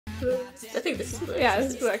I think this is Blue Exorcist. Yeah,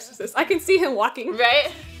 this is Blue Exorcist. I can see him walking.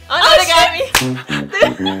 Right? Oh, no, they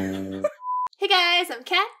got me! Hey guys, I'm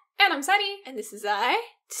Kat. And I'm Sunny. And this is our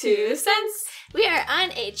 2 cents. We are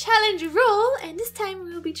on a challenge roll, and this time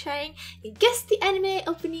we will be trying Guess the Anime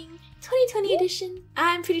Opening 2020 edition.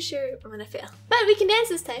 I'm pretty sure I'm gonna fail, but we can dance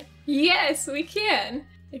this time. Yes, we can.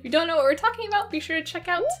 If you don't know what we're talking about, be sure to check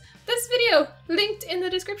out this video, linked in the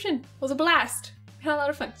description. It was a blast. We had a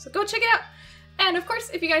lot of fun, so go check it out. And of course,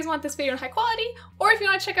 if you guys want this video in high quality, or if you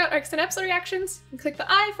want to check out our extended episode reactions, you can click the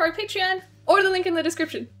I for our Patreon, or the link in the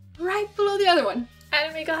description, right below the other one.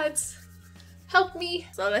 Anime gods, help me.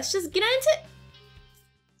 So let's just get into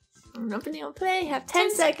it. Opening on play, have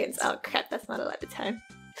 10 seconds. Oh crap, that's not a lot of time.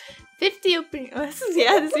 50 opening. Oh, this is,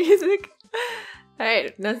 yeah, this music.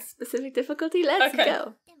 Alright, no specific difficulty, let's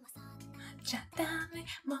go.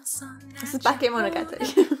 This is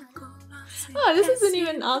Bakemonogatari. Oh, this isn't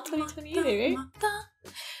even all 2020 either, right?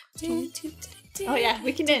 Oh yeah,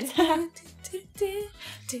 we can dance.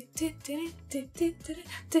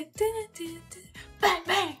 Bang,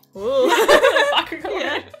 bang! Whoa.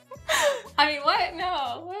 Yeah. I mean, what?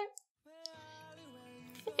 No, what?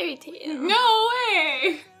 Fairy tale. No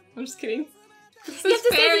way! I'm just kidding. This You is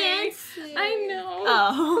have to fairy. say the answer. I know.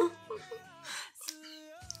 Oh.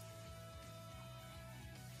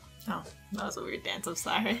 Oh, that was a weird dance, I'm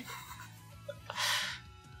sorry.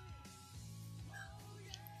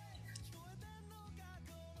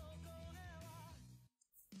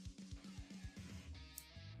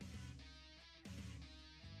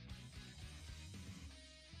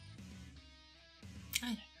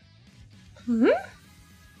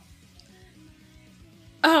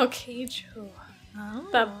 Oh, Keijo. Oh.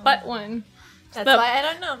 The butt one. That's the- why I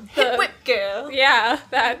don't know. the- Hip whip girl. Yeah,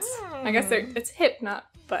 that's. I guess it's hip, not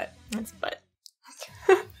butt. That's butt.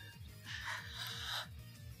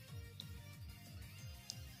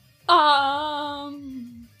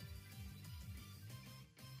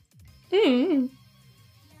 Hmm.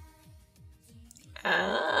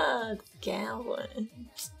 Ah, gal one.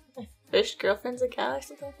 My first girlfriend's a gal or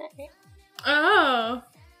something like that, right? Oh.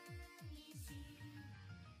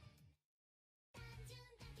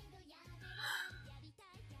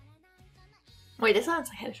 Wait, this sounds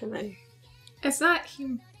kind of familiar. It's not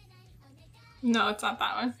him. No, it's not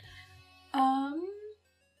that one.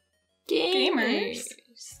 Gamers.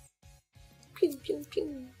 Pew, pew,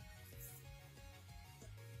 pew.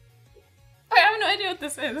 I have no idea what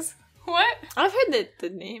this is. What? I've heard the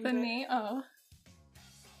name. The but- name? Oh.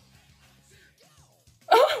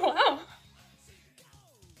 Oh, wow.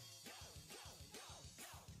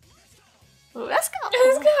 Oh, let's go.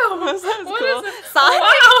 Let's go. That sounds What cool. is it? Sonic. Wow.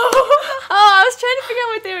 Oh, I was trying to figure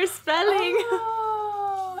out what they were spelling.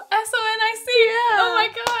 Oh, S-O-N-I-C. Yeah. Oh my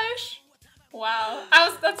gosh. Wow.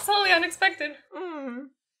 That's totally unexpected. Mm.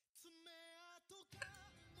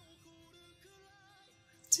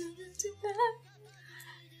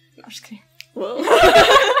 No, I'm just kidding. Whoa.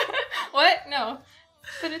 What? No.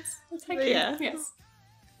 But it's hiking. Yeah. Yes.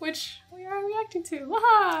 Which we are reacting to.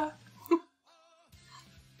 Waha!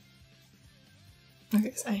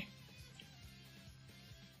 Okay, sorry.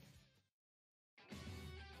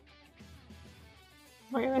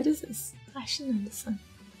 Wait, what is this? I should know this one.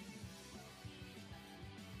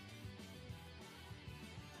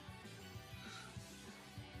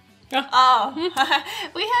 Oh,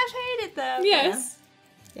 we have heard it though. Yes.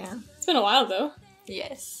 Yeah. It's been a while though.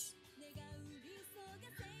 Yes.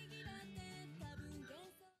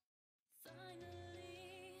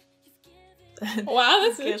 Wow,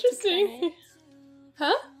 that's Guilty interesting. Pleasure.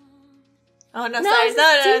 Huh? Oh no, No, sorry, it's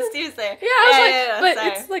no, Steve's- Steve's there. Yeah, I was like, but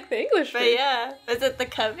sorry. it's like the English But version. yeah, is it the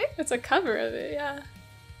cover? It's a cover of it, yeah.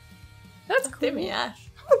 That's cool. Threw me off.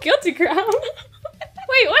 Oh, Guilty Crown.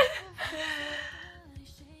 Wait, what?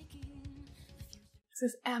 Is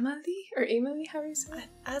this Emily? Or Emily, how do you say it?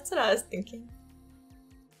 That's what I was thinking.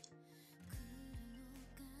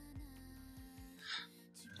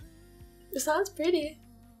 It sounds pretty.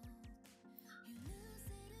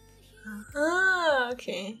 Oh,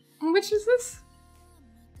 okay. Which is this?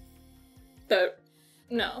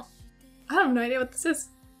 No. I have no idea what this is.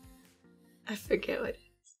 I forget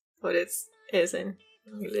what it is in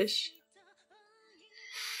English.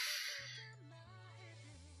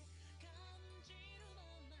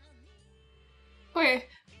 Wait.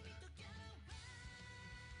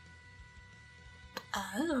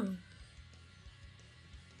 Oh.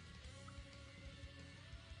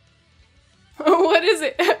 What is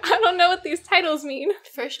it? I don't know what these titles mean.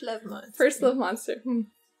 First Love Monster. First Love Monster.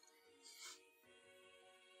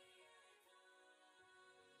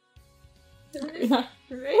 Right?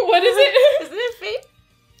 What is it? Isn't it Fate?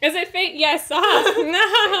 Is it Fate? Yes. Ah,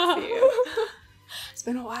 no. It's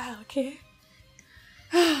been a while, okay?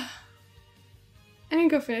 I didn't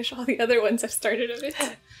go finish all the other ones I've started of it.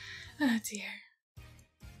 Oh dear.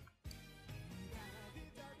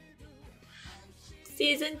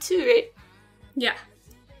 Season 2, right? Yeah.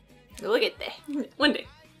 We'll get there. One day.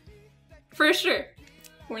 For sure.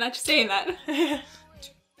 We're not just saying that.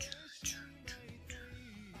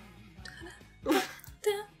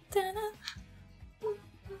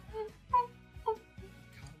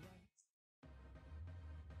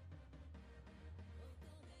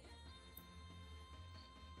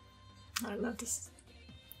 I don't know if this.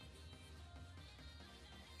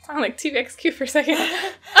 Sound like TVXQ for a second.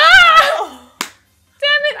 Ah!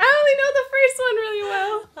 Damn it! I only know the first one really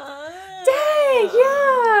well. Dang!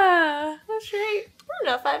 Yeah, that's right. I don't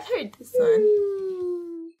know if I've heard this one.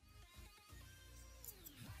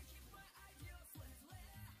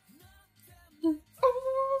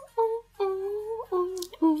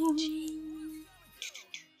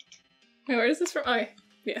 Wait, where is this from? Okay.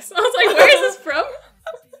 Yes. I was like, where is this from?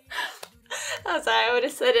 I'm sorry, I would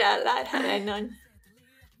have said it out loud had I known.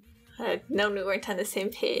 Had known we weren't on the same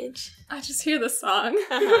page. I just hear the song.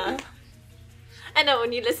 Uh-huh. I know,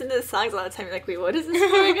 when you listen to the songs a lot of time, you're like, wait, what is this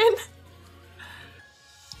for again?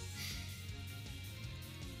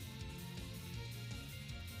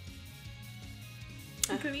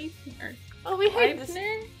 Oh, we heard this.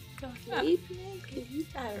 I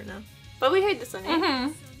don't know. But we heard this one, right?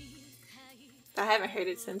 Mm-hmm. I haven't heard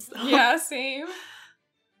it since, though. Yeah, same.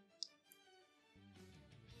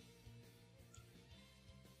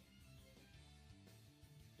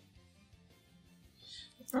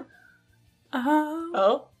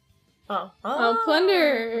 Oh. Oh,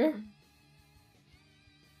 Plunder.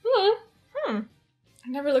 I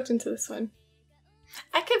never looked into this one.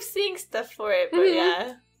 I kept seeing stuff for it, but Mhm.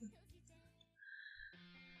 yeah.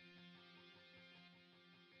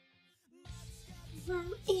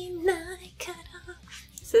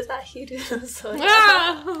 This is not huge. So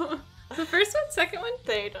Ah! The first one, second one,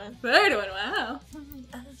 third one. third one. Wow.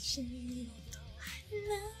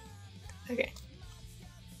 Okay.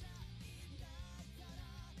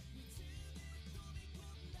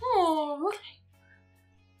 Oh.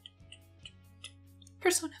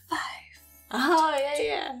 Persona 5. Oh,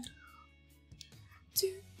 yeah.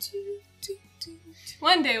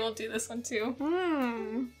 One day we'll do this one too.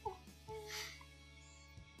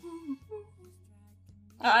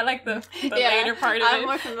 Oh, I like the later part of I'm it.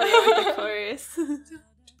 more familiar with the chorus.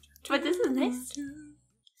 But this is nice.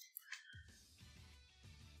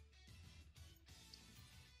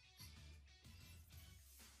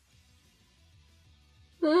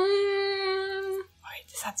 Wait,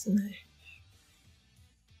 this has familiar.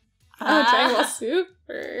 Oh, Triangle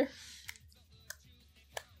Super.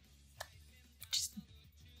 Just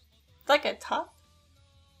like a top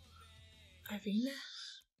arena.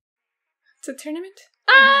 It's a tournament?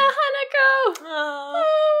 Ah, Hanako! Oh.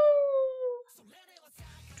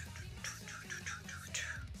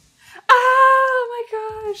 Oh my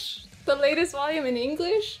gosh! The latest volume in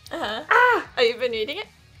English? Uh-huh. Ah! Oh, you've been reading it?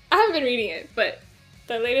 I haven't been reading it, but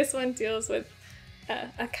the latest one deals with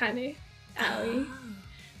Akane, Aoi.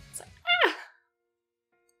 It's like, ah!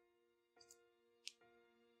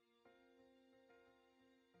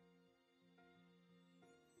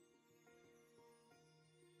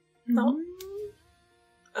 No.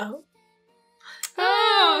 Oh.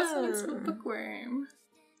 Oh, so it's a bookworm.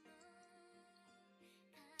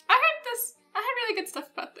 I heard really good stuff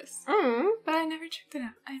about this, but I never checked it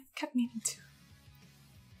out. I kept meaning to.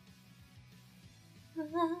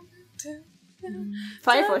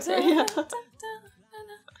 Fire Force, right? Yeah.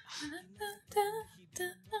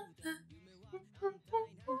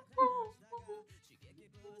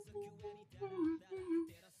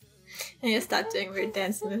 I need to stop doing weird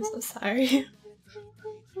dance moves, I'm sorry.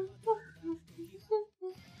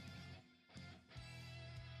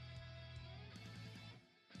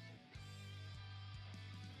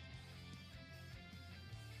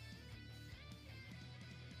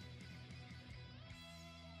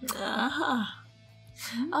 Ah.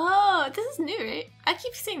 Oh, this is new, right? I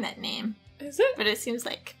keep seeing that name, Is it? but it seems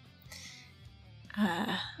like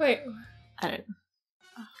Wait. I don't know.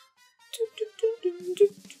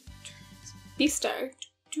 Beastar.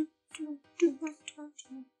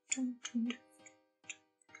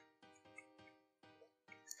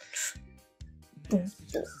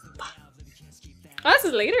 Oh, this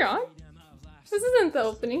is later on. This isn't the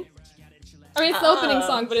opening. I mean, it's the opening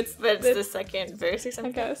song, but it's the second verse or I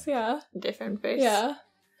something. guess, yeah. Different verse. Yeah.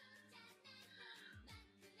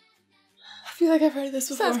 I feel like I've heard this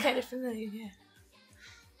before. Sounds kind of familiar, yeah.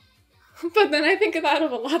 But then I think of that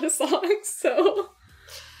of a lot of songs, so...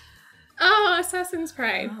 Oh, Assassin's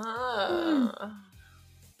Pride. Oh.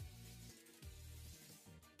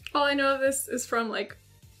 All I know of this is from, like,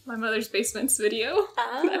 my mother's basements video.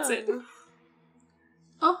 Oh. That's it.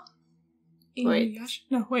 Oh. Wait.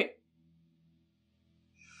 No, wait.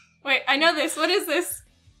 Wait, I know this. What is this?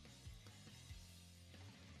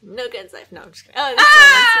 No Guns Life. No, I'm just kidding. Oh, this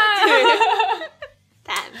one.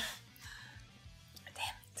 Damn.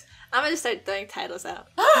 Damn it. I'm gonna start throwing titles out.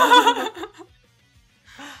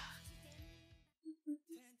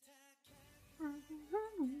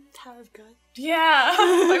 Tower of God. Yeah.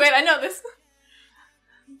 Wait, I know this.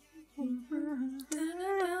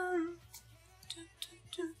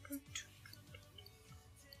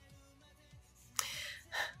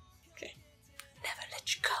 Okay. Never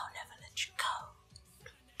let you go, never let you go.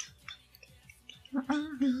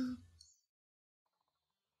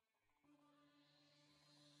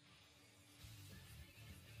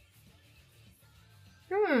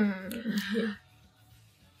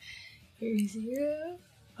 Here's 0.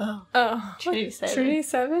 Oh. Oh. Trinity 7. Trinity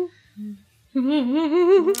 7?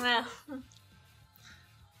 Mwah.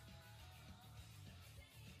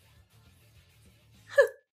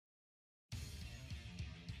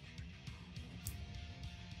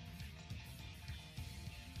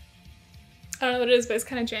 I don't know what it is, but it's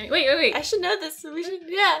kind of jammy. Wait. I should know this. We should,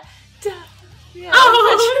 yeah. Duh. Yeah.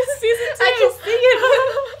 Oh, season 2. I can sing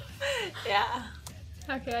it. Yeah.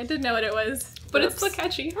 Okay, I did know what it was, but it's still Oops.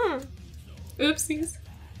 catchy. Oopsies.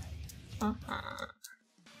 Uh-huh.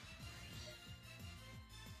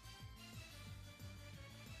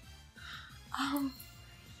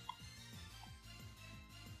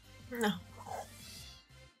 No.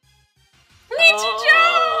 Oh,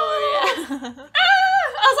 yeah.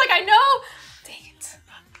 I was like, I know. Dang it.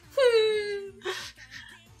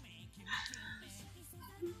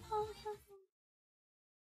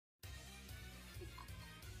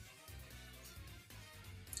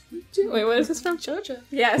 Wait, what is this from? JoJo.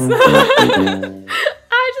 Yes.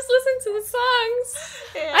 I just listened to the songs.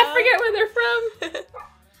 Yeah. I forget where they're from.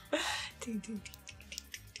 Ding, ding, ding.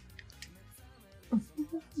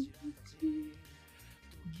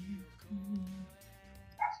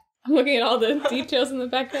 I'm looking at all the details in the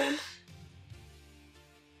background.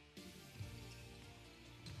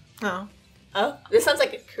 Oh. Oh, this sounds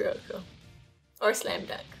like a Kuroko. Or Slam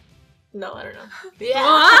Dunk. No, I don't know. Yeah.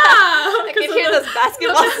 Wow! I can hear those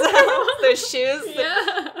basketball sounds, those shoes.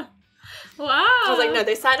 Yeah. Wow. I was like, no,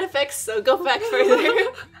 they're sound effects, so go back further.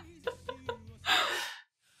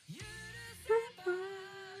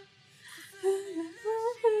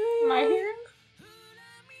 My hero?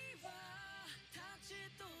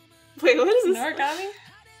 Wait, what is this? Noragami?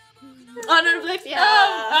 Oh, no, Blix, yeah.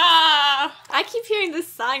 I keep hearing this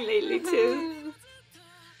song lately, too.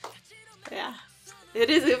 Yeah. It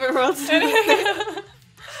is Uberworld.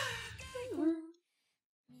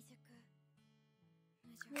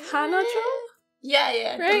 Kanojo?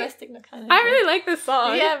 Yeah, Right? Domestic no Kanojo. I really like this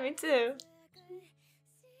song. Yeah, me too.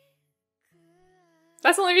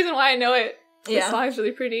 That's the only reason why I know it. This Yeah. song is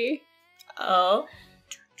really pretty. Oh.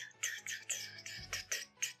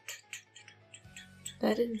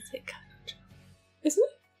 That didn't say Kanojo. Isn't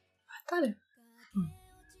it? I thought it.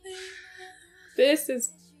 This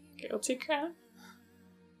is Guilty Crown.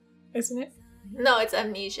 Isn't it? No, it's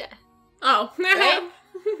Amnesia. Oh. Right?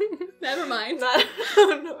 Never mind. Not,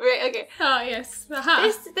 no, right, okay. Oh, yes. Aha.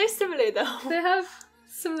 They're similar though. They have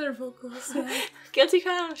similar vocals. Yeah. Guilty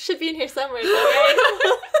Crown should be in here somewhere though, right?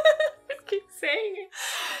 I keep saying it.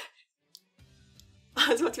 I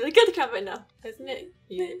was about to be like, Guilty Crown, but no. Isn't it?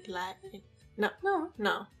 You lie. No.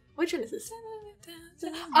 No. Which one is this?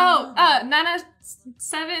 Oh, Nana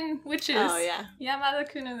Seven Witches. Oh, yeah.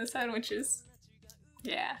 Yamada-kun and the Seven Witches.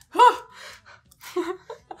 Yeah. That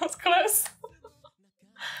was close.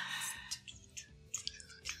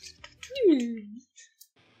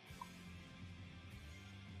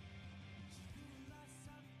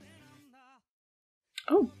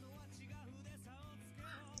 Oh.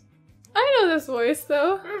 I know this voice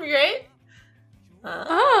though. Right?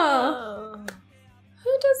 Oh.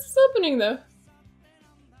 Who does this opening though?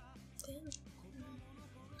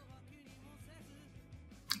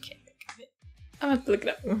 I can't think of it. I'm gonna have to look it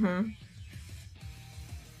up. Mm-hmm.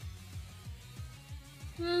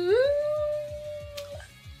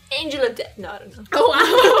 Angel of Death. No, I don't know. Oh wow!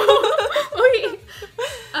 Okay.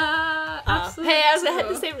 Hey, I had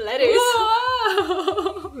the same letters.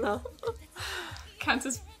 Whoa. No. Counts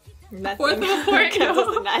as Nothing. fourth of a point. Counts as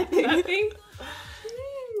a nothing. Nothing.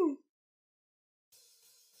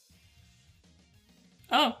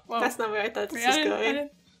 Oh, well. That's not where I thought this I was didn't- going. I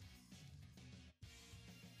didn't-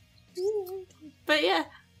 But yeah.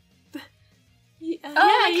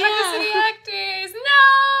 Oh, yeah.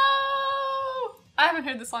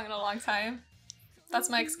 haven't heard this song in a long time. That's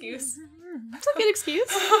my excuse. That's a good excuse.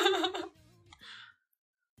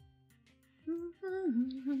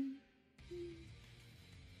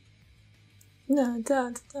 No,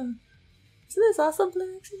 don't. Isn't this also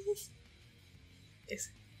Blue Exorcist? Is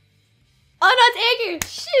it? Oh no, it's Edgar!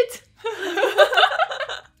 Shit!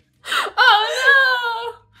 Oh no!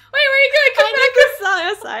 Wait, where are you going? Come back!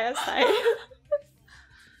 I'm sorry.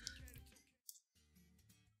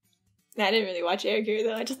 Nah, I didn't really watch Edgar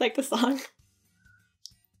though, I just like the song.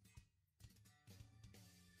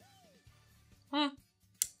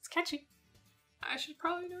 It's catchy. I should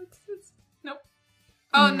probably know what this is. Nope.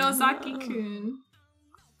 Oh, Nozaki-kun.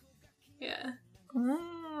 Yeah.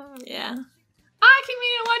 Yeah. I keep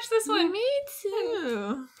meaning to watch this one. Me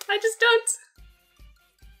too. I just don't.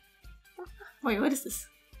 Wait, what is this?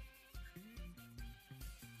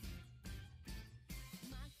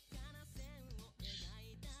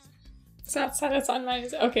 It's outside. It's on mine.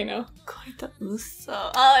 Okay, no. Koita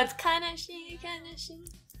Uso. Oh, it's Kanashi.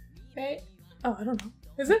 Right? Oh, I don't know.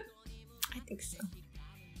 Is it? I think so.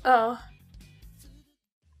 Oh.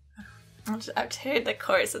 I've heard the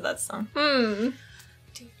chorus of that song. Erased.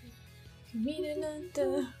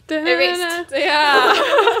 Yeah.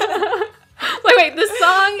 Wait, the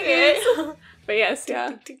song is. But yes,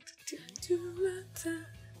 yeah.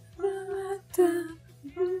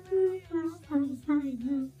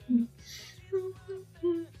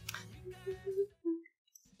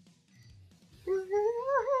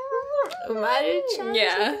 Umaru-chan?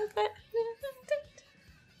 Yeah.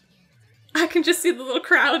 I can just see the little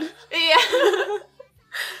crowd. Yeah.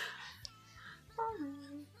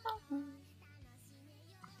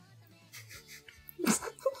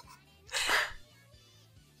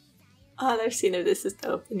 All I've seen of this is the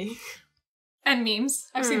opening. And memes.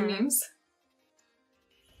 I've seen memes.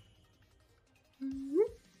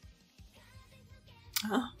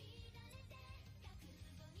 Oh.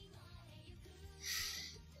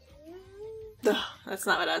 Ugh, that's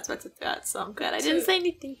not what I was about to throw out, so I'm glad I didn't say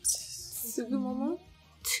anything. Sugumomo?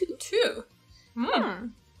 Two.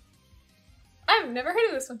 I've never heard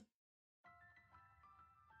of this one.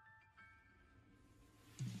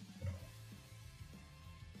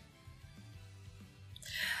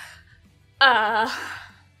 I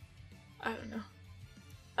don't know.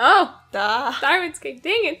 Oh! Darwin's Cake,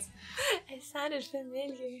 dang it! It sounded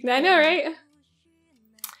familiar. I know, right?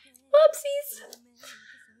 Whoopsies!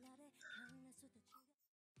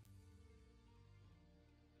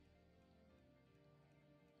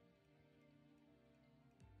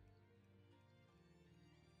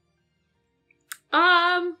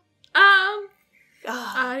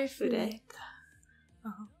 Arifureta.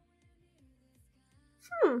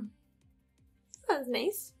 That's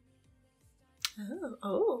nice.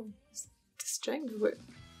 Oh. Destroying the word.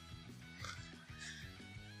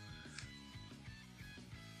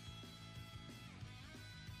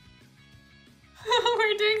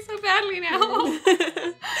 We're doing so badly now.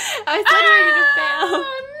 I thought we were gonna fail. Oh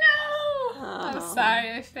no! I'm sorry,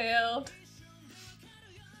 I failed.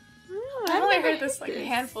 I've only heard this like a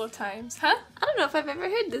handful of times. Huh? I don't know if I've ever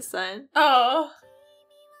heard this song. Oh.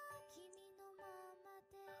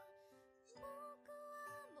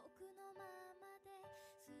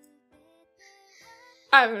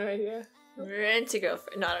 I have no idea. Rent a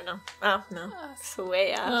girlfriend. No, I don't know. Oh, no. It's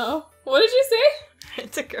way off. Oh. What did you say?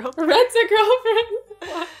 Rent a girlfriend. Rent a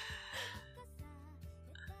girlfriend.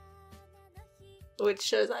 Which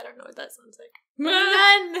shows I don't know what that sounds like.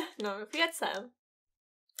 None. No, we got some.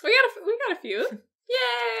 We got a few.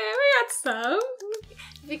 Yay, we got some.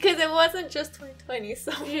 Because it wasn't just 2020,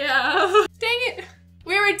 so. Yeah. Dang it.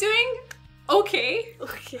 We were doing okay.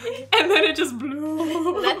 Okay. And then it just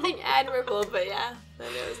blew. Nothing admirable, but yeah.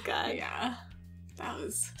 Then it was God. Yeah. That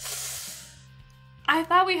was... I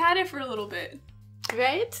thought we had it for a little bit.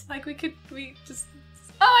 Right? Like we just...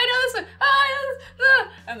 Oh, I know this one. Oh, I know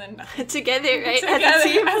this. And then nothing. Together, right? Together, as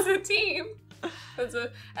a team. As a team.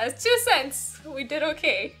 As 2 cents, we did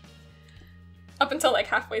okay. Up until like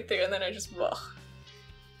halfway through, and then I just, ugh.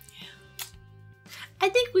 Yeah. I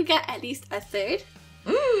think we got at least a third.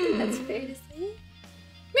 That's fair to say.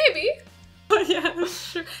 Maybe. Oh yeah,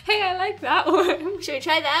 that's true. Hey, I like that one. Should we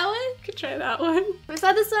try that one? Could try that one. We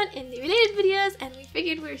saw this one in the related videos, and we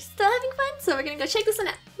figured we were still having fun, so we're gonna go check this one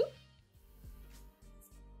out.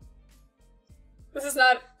 This is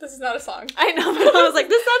not a song. I know, but I was like,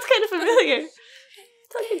 this sounds kind of familiar.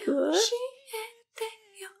 It's like a cool.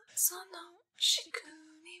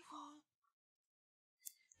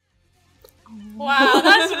 Wow,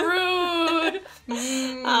 that's rude.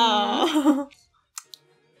 Oh.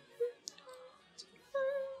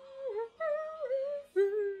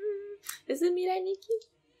 Is it Mirai Nikki?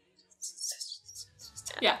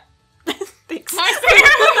 Yeah. Thanks.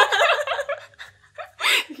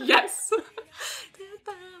 Yes.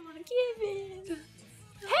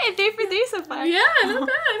 Hey, 3 for 3 so far. Yeah, not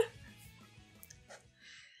bad.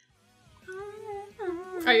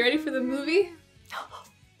 Are you ready for the movie?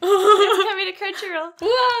 It's coming to Crunchyroll.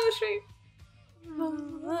 Whoa, straight.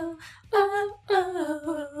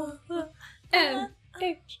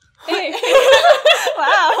 N-H-A.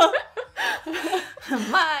 Wow.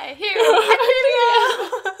 My hero.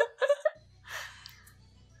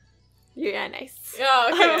 Yeah, nice. Oh,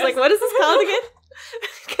 okay. I was like, what is this called again?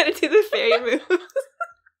 Gotta do the fairy move.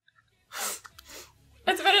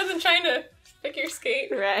 That's better than trying to figure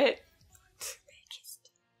skate. Right.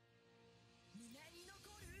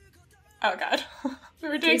 Oh god. We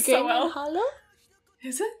were doing so well. Hollow?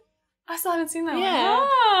 Is it? I still haven't seen that Yeah. one.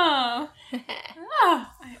 Oh.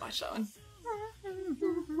 Ah, I watched that one.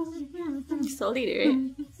 Soul Eater,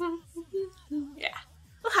 right? Yeah.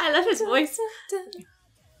 Oh, I love his voice.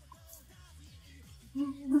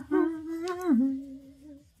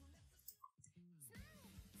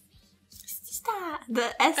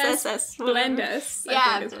 The SSS. Blendes. I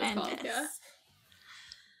Yeah, think is what it's called. Blendes. Yeah.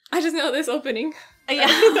 I just know this opening. Yeah,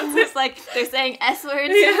 it's like they're saying S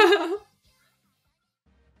words. Yeah.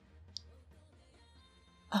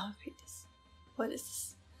 Oh, wait, this. What is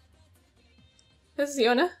this? This is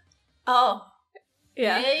Yona? Oh.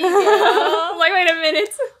 Yeah. There you go. I'm like, wait a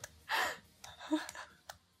minute.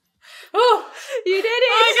 Oh, You did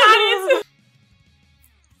it! I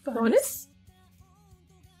got it! Bonus?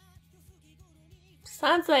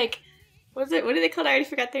 Sounds like... What is it? What do they call it? I already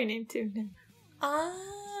forgot their name too.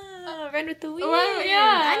 Ah, Run with the Wind. Well,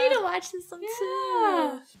 yeah. I need to watch this one Yeah.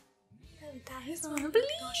 too.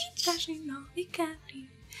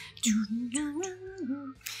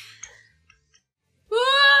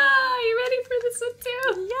 Whoa, you ready for this one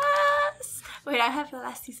too? Yes! Wait, I have the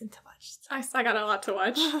last season to watch. I got a lot to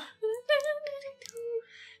watch.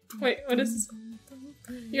 Wait, what is this?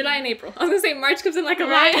 You're lying April. I was gonna say March comes in like a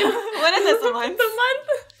Right. lion. What is this month? The month?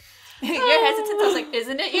 You're hesitant. I was like,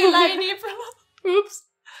 isn't it July and April? Oops.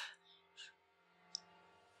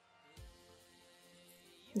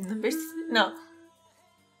 Number no.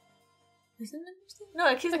 Is it number 6? No,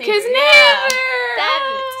 a Kiss A Neighbor. Kiss Yeah. Neighbor! Damn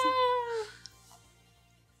it.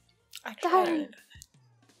 I Darling.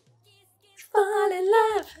 Fall in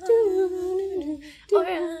love. Or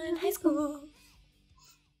in high school.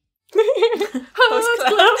 Host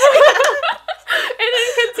club. And then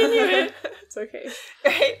continue it. It's okay.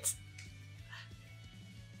 Right.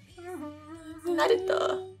 Naruto.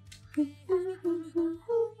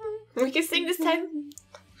 We can sing this time.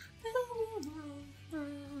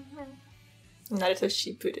 Naruto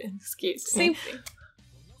Shippuden. Excuse me. Same thing.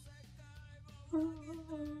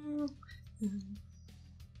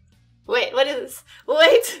 Wait, what is this?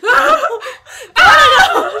 Wait!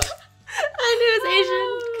 I knew it was Asian.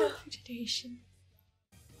 Confederation.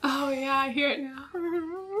 Oh yeah, I hear it now.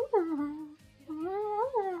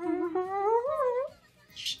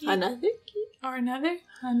 Another key? Or another?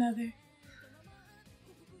 Another.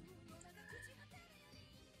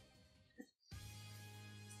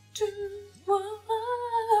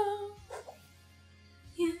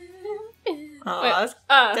 Oh, Wait, I was,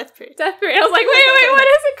 that's pretty. Death Parade. I was like, wait, what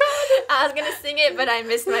is it called? I was gonna sing it, but I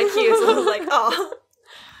missed my cue, so I was like, oh.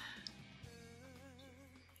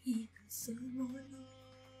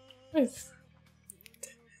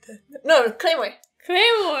 No, Claymore.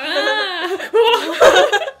 Claymore. Ah.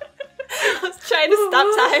 I was trying to stop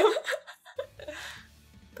time.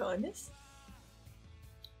 Bonus?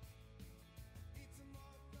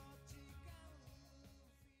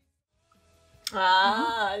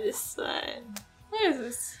 Ah, this one. What is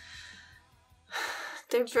this?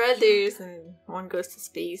 They're brothers, and one goes to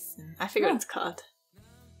space, and I forget what it's called.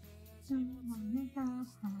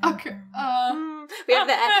 Okay. We have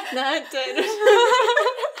the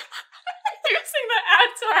Using the ad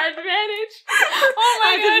to our advantage. Oh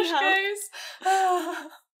my gosh, guys.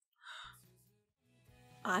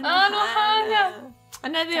 Anohana.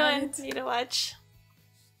 Another Got one it. to need to watch.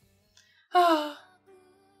 Oh,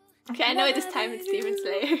 Okay, I know it this time. It's Demon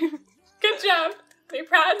Slayer. good job. Are you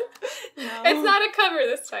proud? No. It's not a cover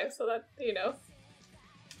this time, so that, you know.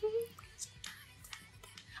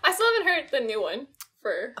 I still haven't heard the new one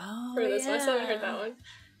for this one. I still haven't heard that one.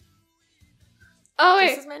 Oh, wait.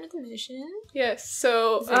 This is Man with a Mission. Yes,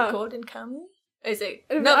 so... Is it Golden Kamuy? Is it?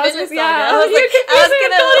 I No, was Vinland just- Saga. yeah, I was you're like, I was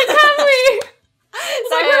confusing gonna. Golden Kamuy.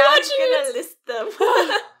 Sorry, we're I was watching gonna it. list them.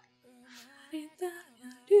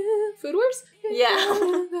 Food Wars? Yeah.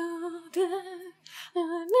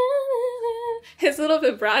 His little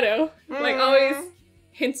vibrato, like, always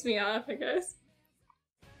hints me off, I guess.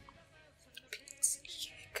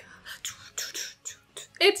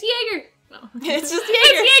 It's Jaeger! No. It's just Jaeger!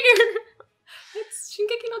 It's Jaeger! It's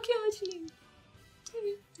Shingeki no Kyojin.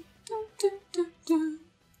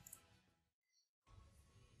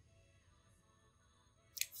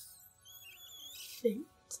 Fate.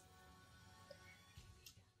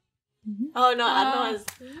 Oh no, I know it's...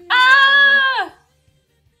 Ah!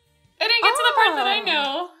 I didn't get to the part that I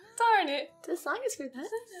know. Darn it. The song is for that.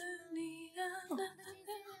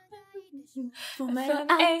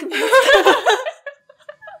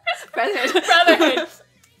 Brotherhood. Brotherhood.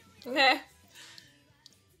 Nah.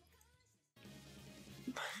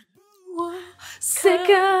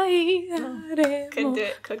 Couldn't do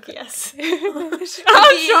it. Cookie, yes.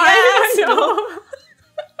 I'm trying. No.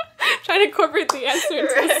 Trying to incorporate the answer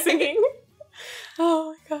into the singing.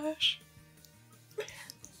 Oh my gosh.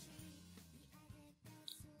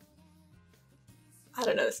 I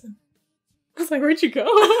don't know this one. I was like, where'd you go?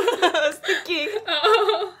 I was thinking.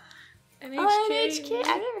 Oh. NHK. Oh, NHK. I've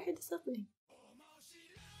never heard this opening.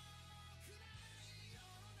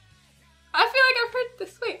 I feel like I've heard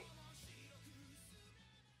this. Wait.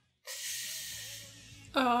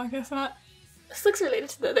 Oh, I guess not. This looks related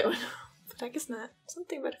to the other one, but I guess not.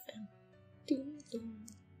 Something about a fan.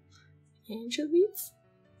 Anchovies?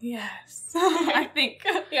 Yes. I think.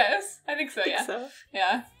 Yes. I think so, yeah. So.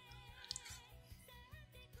 Yeah.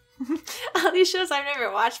 All these shows I've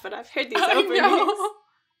never watched, but I've heard these I openings. know.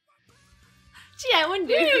 Gee, I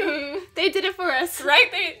wonder. They did it for us.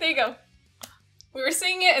 Right? There you go. We were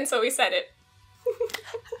singing it, and so we said it.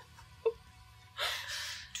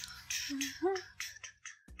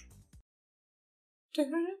 Oh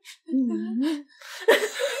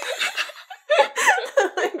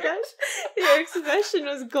my gosh. Your expression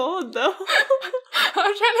was gold, though. I'm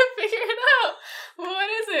trying to figure it out. What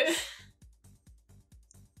is it?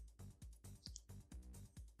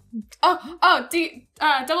 Oh,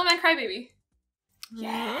 Devilman Crybaby.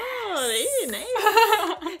 Yes. Oh, nice.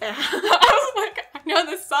 Yeah. I was like, I know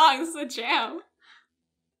this song. This is a jam.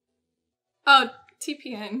 Oh,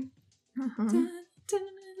 TPN. Mm-hmm.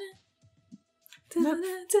 Nope.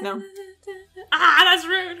 No. Ah, that's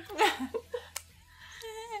rude.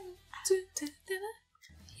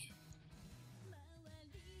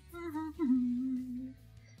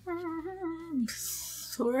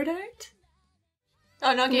 Sword art?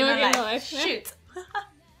 Oh, no game, No no Game, life. No Life. Shoot.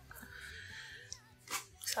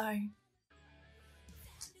 Sorry.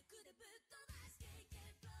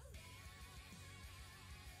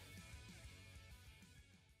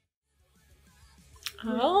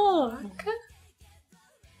 Oh, okay.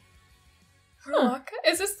 Oh, okay.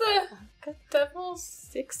 Is this the Devil's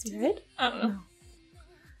 6 red? I don't know.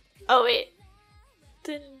 Oh, wait.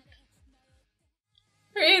 Three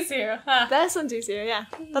zero. Huh. That's on 2-0, yeah.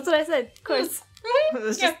 That's what I said, of course. It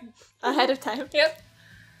was just ahead of time. Yep.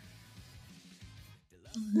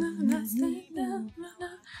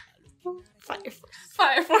 Fire Force.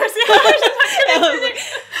 Fire Force. I was like,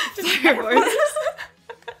 Fire Force.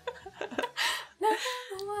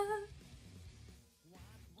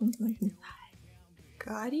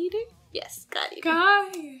 God Eater? Yes, God Eater. Guy.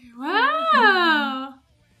 Wow.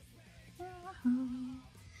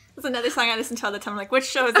 That's another song I listen to all the time. I'm like, which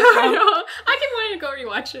show is it I from? know. I keep wanting to go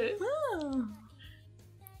rewatch it. Oh.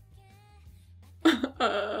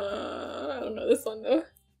 I don't know this one though.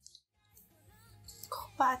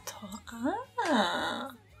 Kobato. Ah.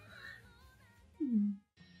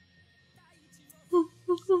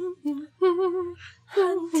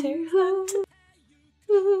 Hunter, Hunter.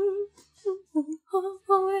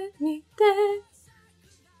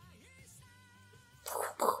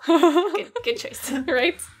 Good choice.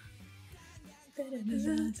 Right?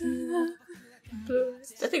 Blue.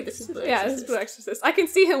 I think this is Blue. Yeah, this is Blue Exorcist. I can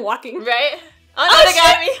see him walking. Right? Oh no, they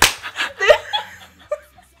got me!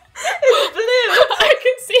 It's blue! I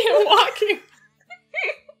can see him walking.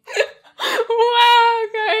 Wow,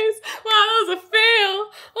 guys. Wow, that was a fail.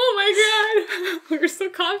 Oh my god. We were so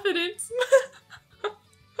confident.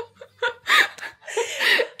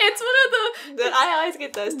 It's one of the... I always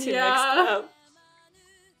get those two mixed up.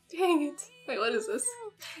 Dang it. Wait, what is this?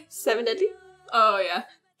 7 Deadly? Oh, yeah.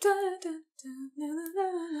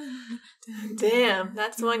 Damn,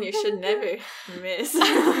 that's one you should never miss.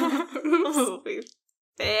 Ooh, we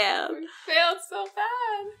failed. We failed so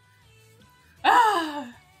bad.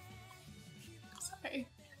 Ah. Sorry.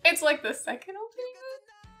 It's like the second opening.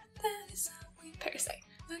 Parasite.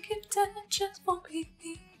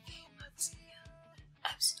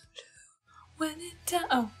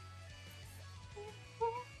 Oh.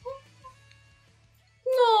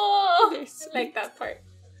 No. They're sweet. like that part.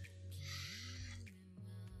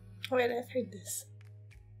 Wait, I've heard this.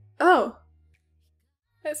 Oh.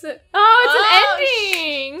 That's it. Oh, it's Oh,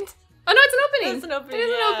 an ending! Oh no, it's an opening! It's an opening, It is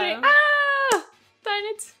yeah. an opening. Ah! Darn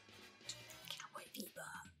it.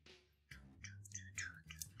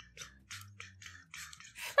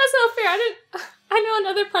 That's not fair. I know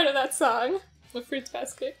another part of that song. The Fruits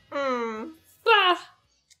Basket. Mm. Ah!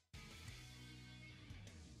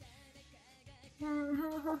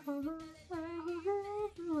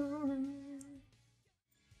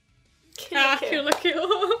 Ah, kill a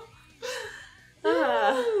kill.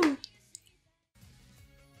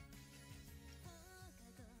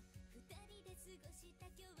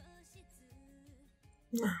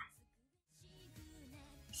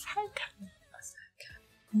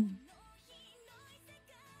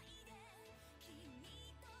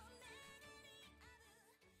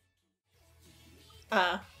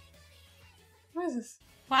 Ah. What is this?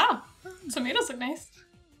 Wow. Tomatoes look nice.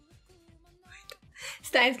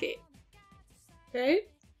 Steins Gate. Right?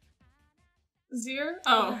 Zero?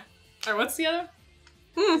 Oh. Or what's the other?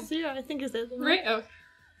 Zero, I think is the other one. Right? Oh.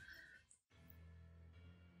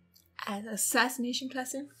 As assassination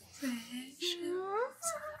classroom.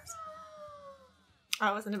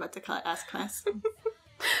 I wasn't about to call it ass class.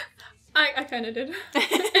 I kind of did.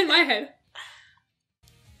 In my head.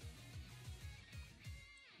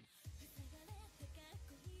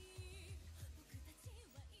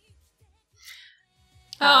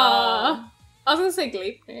 I was gonna say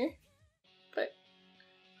Gleipnir, but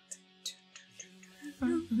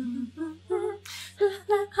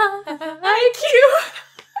IQ.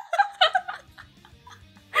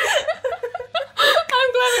 I'm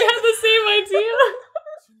glad we had the same idea.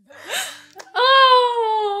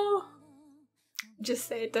 Oh, Just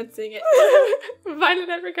say it, don't sing it. Violet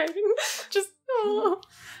Evergarden. Just oh.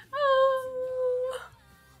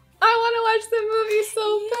 I want to watch the movie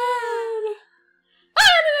so bad.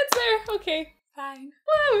 Ah, no, that's there. Okay, fine.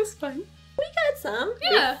 Well, that was fun. We got some.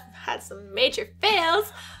 Yeah. We've had some major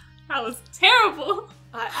fails. That was terrible.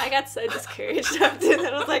 I got so discouraged after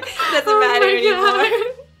that. I was like, it doesn't matter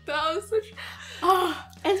anymore. That was such. Oh.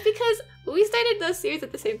 It's because we started those series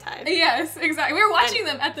at the same time. Yes, exactly. We were watching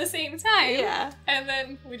them at the same time. Yeah. And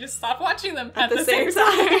then we just stopped watching them At the same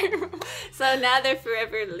time. So now they're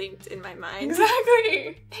forever linked in my mind.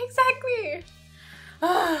 Exactly. Exactly.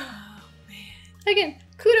 Oh, man. Again,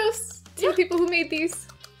 kudos to the people who made these.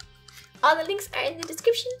 All the links are in the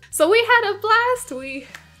description. So we had a blast. We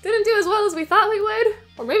didn't do as well as we thought we would.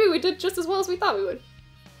 Or maybe we did just as well as we thought we would.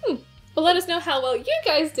 But let us know how well you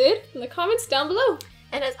guys did in the comments down below.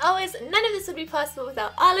 And as always, none of this would be possible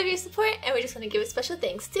without all of your support, and we just want to give a special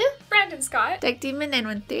thanks to Brandon Scott,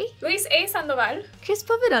 Dekkarr913, Luis A. Sandoval, Chris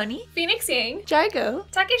Poveroni, Phoenix Yang, Jargo,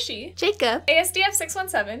 Takeshi, Jacob,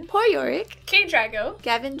 ASDF617, Poor Yorick, K. Drago,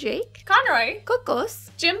 Gavin Drake, Conroy,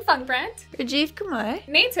 Cocos, Jim Fungbrandt, Rajiv Kumar,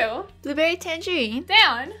 Nato, Blueberry Tangerine,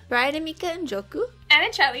 Deon, Brian Emeka Njoku,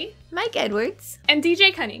 Anicelli, Mike Edwards, and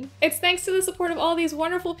DJ Cunning. It's thanks to the support of all these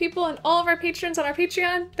wonderful people and all of our patrons on our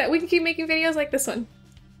Patreon that we can keep making videos like this one.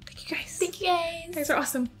 Thank you guys. Thank you guys. You guys are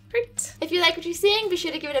awesome. Great. If you like what you're seeing, be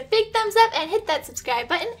sure to give it a big thumbs up and hit that subscribe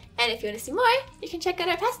button. And if you want to see more, you can check out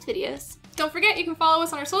our past videos. Don't forget, you can follow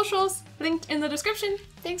us on our socials, linked in the description.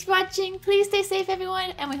 Thanks for watching. Please stay safe,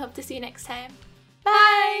 everyone, and we hope to see you next time.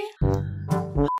 Bye!